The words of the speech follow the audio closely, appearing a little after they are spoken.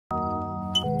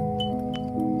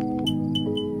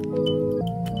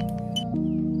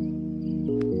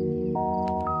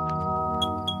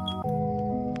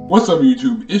What's up,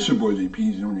 YouTube? It's your boy JP,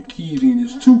 and on the keys in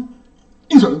this too.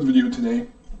 Inside this video today,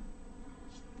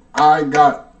 I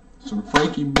got some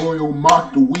Frankie Boyle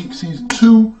Mock the Week Season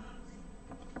 2.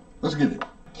 Let's get it.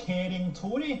 Caring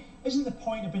Tory? Isn't the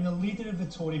point of being the leader of the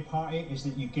Tory party is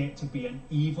that you get to be an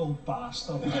evil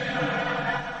bastard?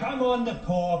 Come on the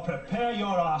paw, prepare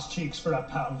your arse cheeks for a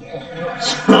pounding.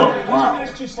 Oh, wow. Isn't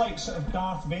this just like sort of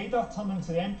Darth Vader turning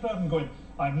to the Emperor and going,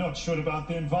 I'm not sure about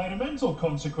the environmental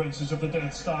consequences of the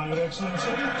Death Star, Your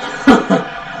Excellency.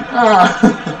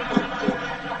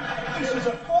 This is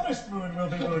a forest moon we'll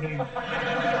be ruining.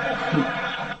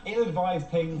 Ill-advised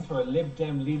things for a Lib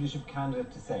Dem leadership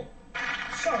candidate to say.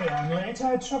 Sorry I'm late,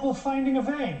 I had trouble finding a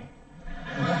vein.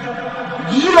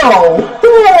 Yo!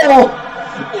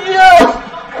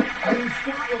 We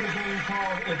start with a game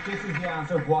called If This Is the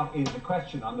Answer, What Is the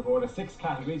Question? On the board are 6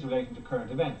 categories relating to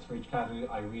current events. For each category,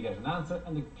 I read out an answer,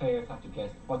 and the players have to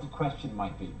guess what the question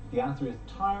might be. The answer is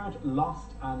tired,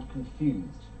 lost, and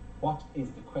confused. What is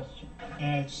the question?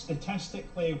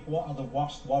 Statistically, what are the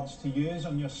worst words to use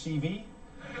on your CV?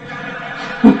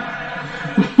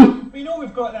 We know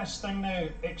we've got this thing now,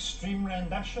 extreme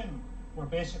rendition, where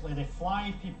basically they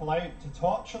fly people out to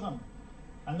torture them,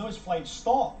 and those flights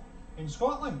stop in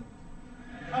Scotland.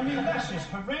 I mean, this is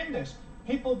horrendous.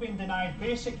 People being denied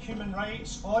basic human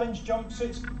rights, orange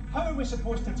jumpsuits. How are we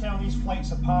supposed to tell these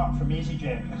flights apart from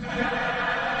EasyJet?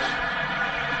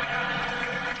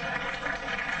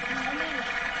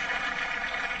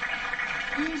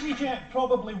 EasyJet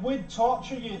probably would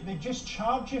torture you, they just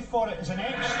charge you for it as an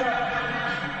extra.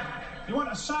 You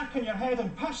want a sack on your head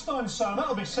and pissed on, sir?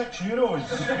 That'll be €6.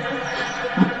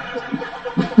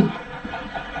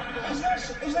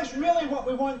 Is this really what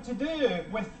we want to do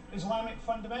with Islamic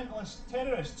fundamentalist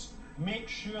terrorists? Make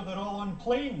sure they're all on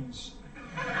planes.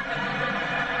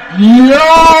 Yo!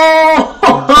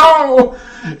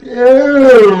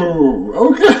 Ew!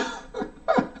 Okay.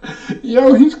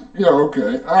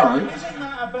 Okay, alright. Isn't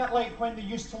that a bit like when they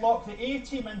used to lock the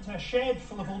A-team into a shed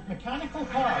full of old mechanical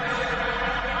parts?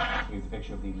 Here's a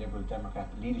picture of the Liberal Democrat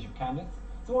leadership candidates.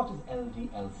 So what does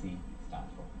LDLC stand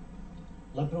for?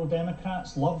 Liberal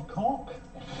Democrats love cock.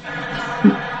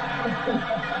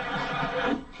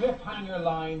 Cliffhanger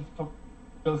line for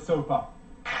Bill Sopa.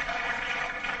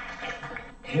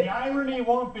 The irony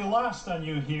won't be lost on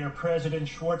you here, President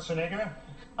Schwarzenegger.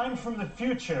 I'm from the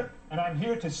future, and I'm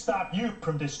here to stop you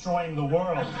from destroying the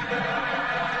world.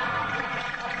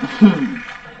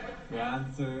 The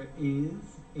answer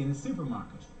is in a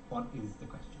supermarket. What is the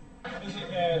question? Is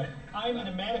it, I'm in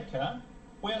America,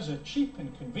 where's a cheap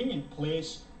and convenient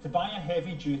place to buy a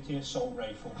heavy-duty assault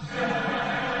rifle?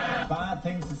 Bad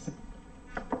things to say.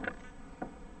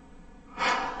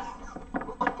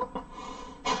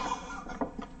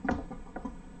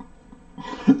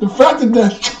 The fact that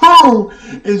that's true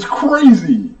is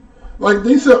crazy. Like,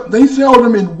 they sell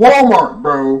them in Walmart,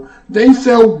 bro. They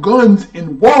sell guns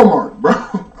in Walmart, bro.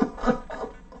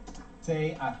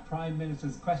 Say at Prime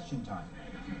Minister's question time.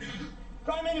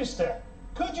 Prime Minister,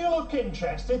 could you look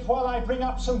interested while I bring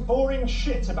up some boring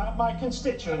shit about my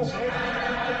constituency?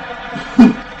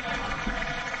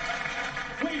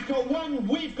 We've got one,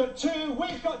 we've got two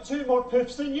more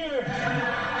poofs than you.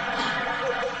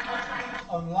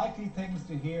 Unlikely things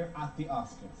to hear at the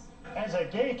Oscars. As a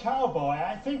gay cowboy,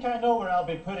 I think I know where I'll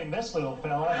be putting this little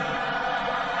fella.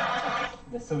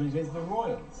 So it is the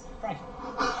Royals. Frankie.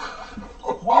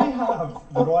 Why have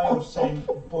the Royals sent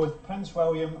both Prince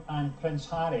William and Prince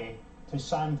Harry to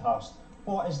Sandhurst?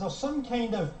 What, is there some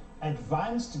kind of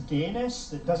advanced gayness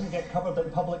that doesn't get covered in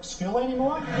public school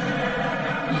anymore? Do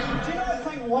you not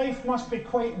think life must be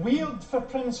quite weird for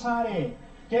Prince Harry?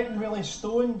 Getting really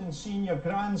stoned and seeing your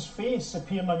grand's face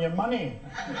appearing on your money.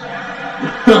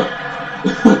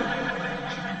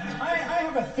 I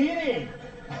have a theory.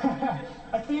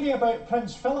 A theory about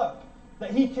Prince Philip,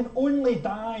 that he can only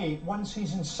die once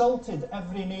he's insulted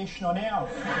every nation on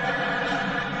earth.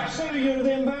 So you're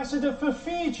the ambassador for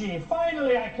Fiji.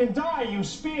 Finally I can die, you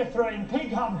spear-throwing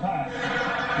pig humper.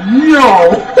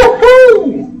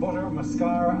 Yo! Butter,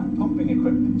 mascara and pumping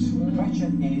equipment. The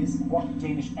question is, what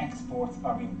Danish exports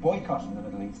are being boycotted in the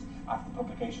Middle East after the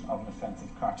publication of an offensive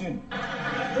cartoon?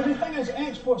 But the thing is,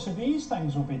 exports of these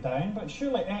things will be down, but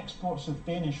surely exports of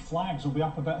Danish flags will be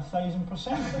up about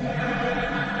 1,000%.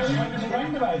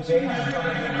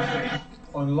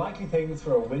 Unlikely things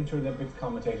for a Winter Olympics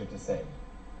commentator to say.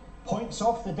 Points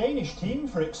off the Danish team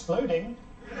for exploding.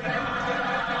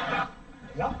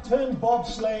 The upturned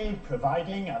bobsleigh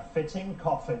providing a fitting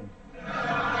coffin.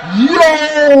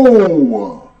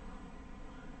 Yo!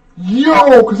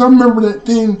 Because I remember that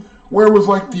thing where it was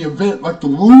like the event, like the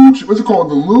luge, what's it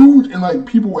called, the luge, and like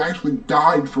people actually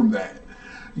died from that.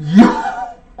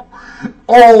 Yo,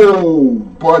 oh,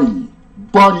 buddy,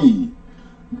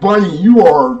 you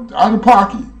are out of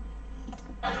pocket.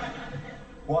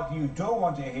 What you don't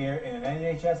want to hear in an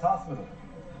NHS hospital.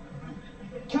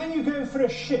 Can you go for a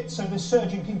shit so the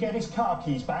surgeon can get his car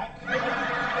keys back?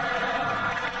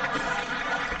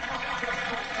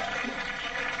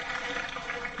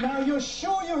 Now, you're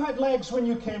sure you had legs when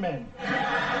you came in?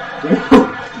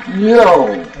 Yo.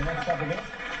 The next up again.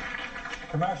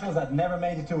 Commercials that never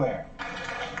made it to air.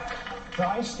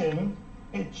 Dry skin,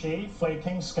 itchy,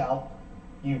 flaking scalp.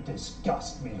 You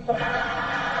disgust me.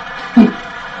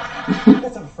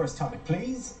 Let's have a first topic,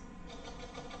 please.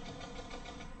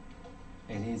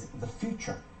 It is the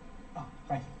future. Oh,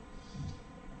 Frankie.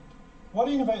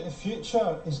 Worrying about the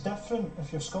future is different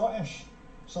if you're Scottish.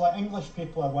 So like English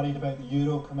people are worried about the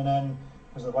euro coming in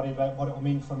because they're worried about what it will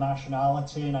mean for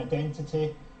nationality and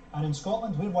identity. And in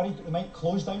Scotland, we're worried that they might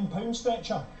close down Pound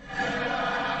Stretcher.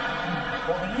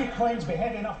 Well, the new coins be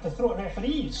heavy enough to throw at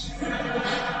referees.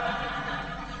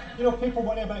 You know, people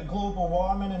worry about global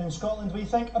warming, and in Scotland we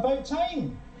think, about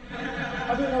time.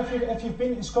 I don't know if you've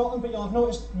been to Scotland, but you'll have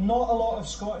noticed not a lot of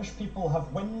Scottish people have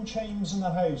wind chimes in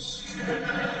their house.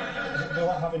 They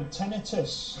like having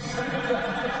tinnitus.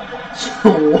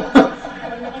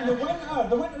 And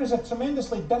the winter is a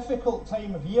tremendously difficult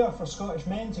time of year for Scottish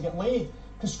men to get laid,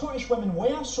 because Scottish women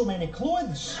wear so many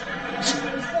clothes. It's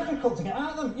difficult to get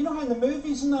at them. You know how in the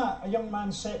movies and that, a young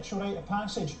man's sexual rite of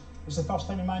passage is the first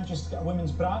time he manages to get a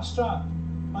woman's bra strap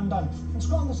undone. In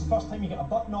Scotland, it's the first time you get a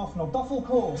button off in a duffel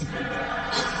coat.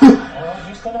 Oh,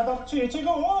 just another two to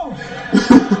go.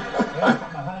 Yeah, I've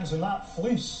got my hands on that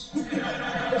fleece.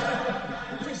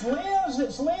 It's layers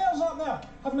up there.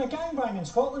 Having a gangbang in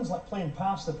Scotland's like playing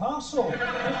pass the parcel.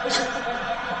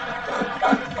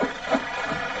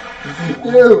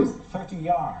 30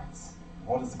 yards.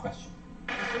 What is the question?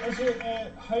 Is it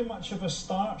how much of a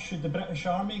start should the British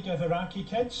Army give Iraqi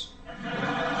kids?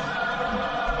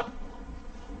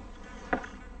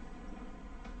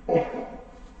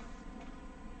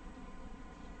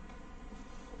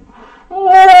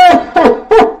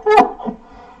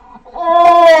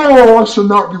 Oh, I should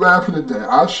not be laughing at that.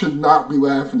 I should not be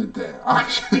laughing at that. I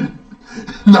should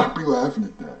not be laughing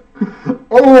at that.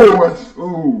 Oh, that's,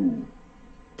 ooh.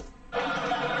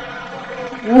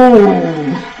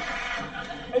 Ooh.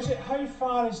 Is it how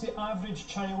far is the average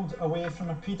child away from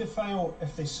a paedophile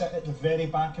if they sit at the very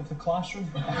back of the classroom?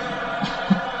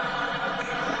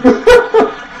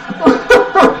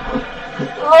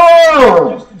 Oh.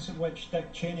 The distance at which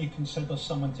Dick Cheney considers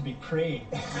someone to be prey.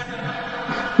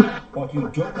 What you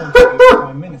don't want to hear the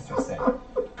Prime Minister say.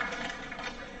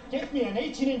 Give me an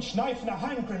 18-inch knife and a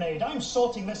hand grenade. I'm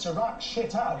sorting this Iraq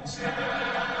shit out.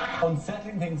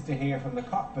 Unsettling things to hear from the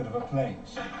cockpit of a plane.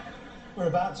 We're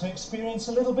about to experience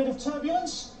a little bit of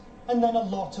turbulence and then a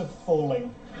lot of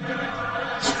falling.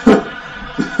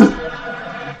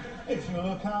 If you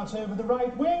look out over the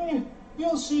right wing,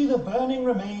 you'll see the burning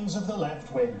remains of the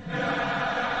left wing.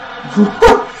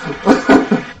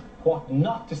 What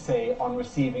not to say on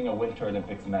receiving a Winter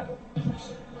Olympics medal.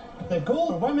 The goal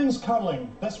for women's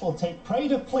curling. This will take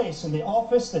pride of place in the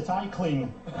office that I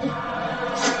clean.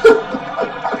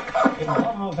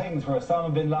 Improbable things for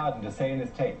Osama bin Laden to say in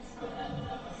his tapes.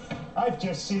 I've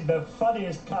just seen the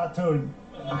funniest cartoon.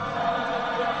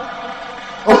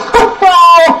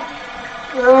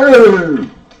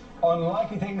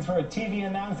 Unlikely things for a TV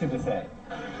announcer to say.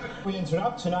 We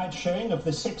interrupt tonight's showing of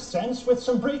The Sixth Sense with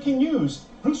some breaking news.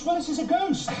 Bruce Willis is a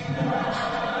ghost.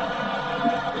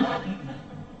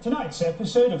 Tonight's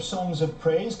episode of Songs of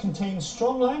Praise contains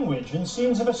strong language and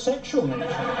scenes of a sexual nature.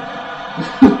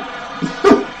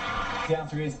 The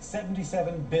answer is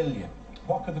 77 billion.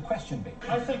 What could the question be?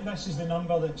 I think this is the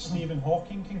number that Stephen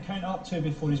Hawking can count up to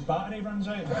before his battery runs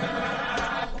out.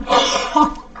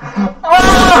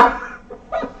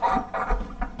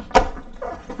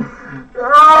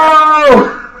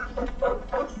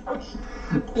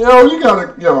 Yo, you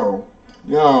gotta,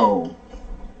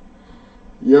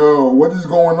 what is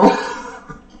going on?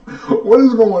 What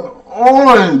is going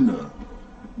on?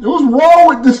 What's wrong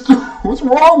with this dude? What's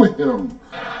wrong with him?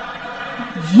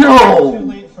 Yo! Too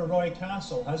late for Roy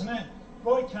Castle, hasn't it?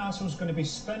 Roy Castle's going to be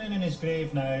spinning in his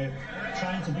grave now,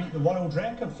 trying to beat the world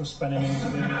record for spinning in his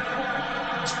grave.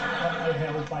 Currently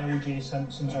held by O.J.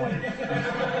 Simpson's wife.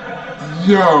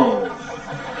 Yo!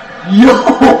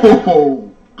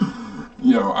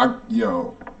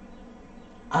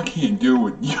 I can't deal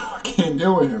with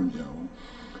him, yo.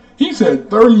 He said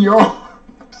 30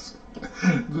 yards.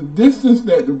 The distance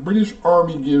that the British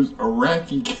Army gives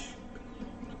Iraqi kids.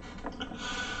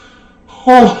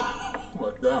 Oh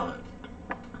my God.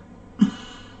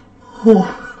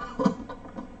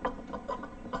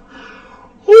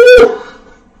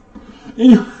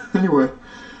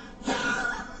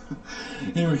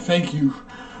 Anyway, thank you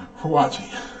for watching.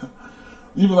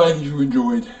 Leave a like if you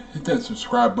enjoyed. Hit that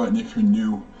subscribe button if you're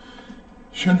new.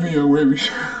 Share the video wherever you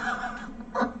share.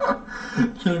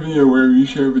 Share the video wherever you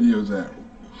share videos at.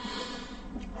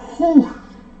 Whew.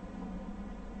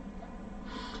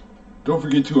 Don't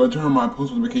forget to turn on my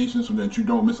post notifications so that you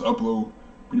don't miss upload.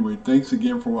 Anyway, thanks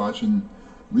again for watching.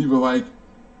 Leave a like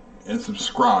and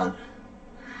subscribe.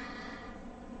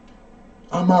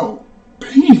 I'm out.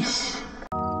 Peace.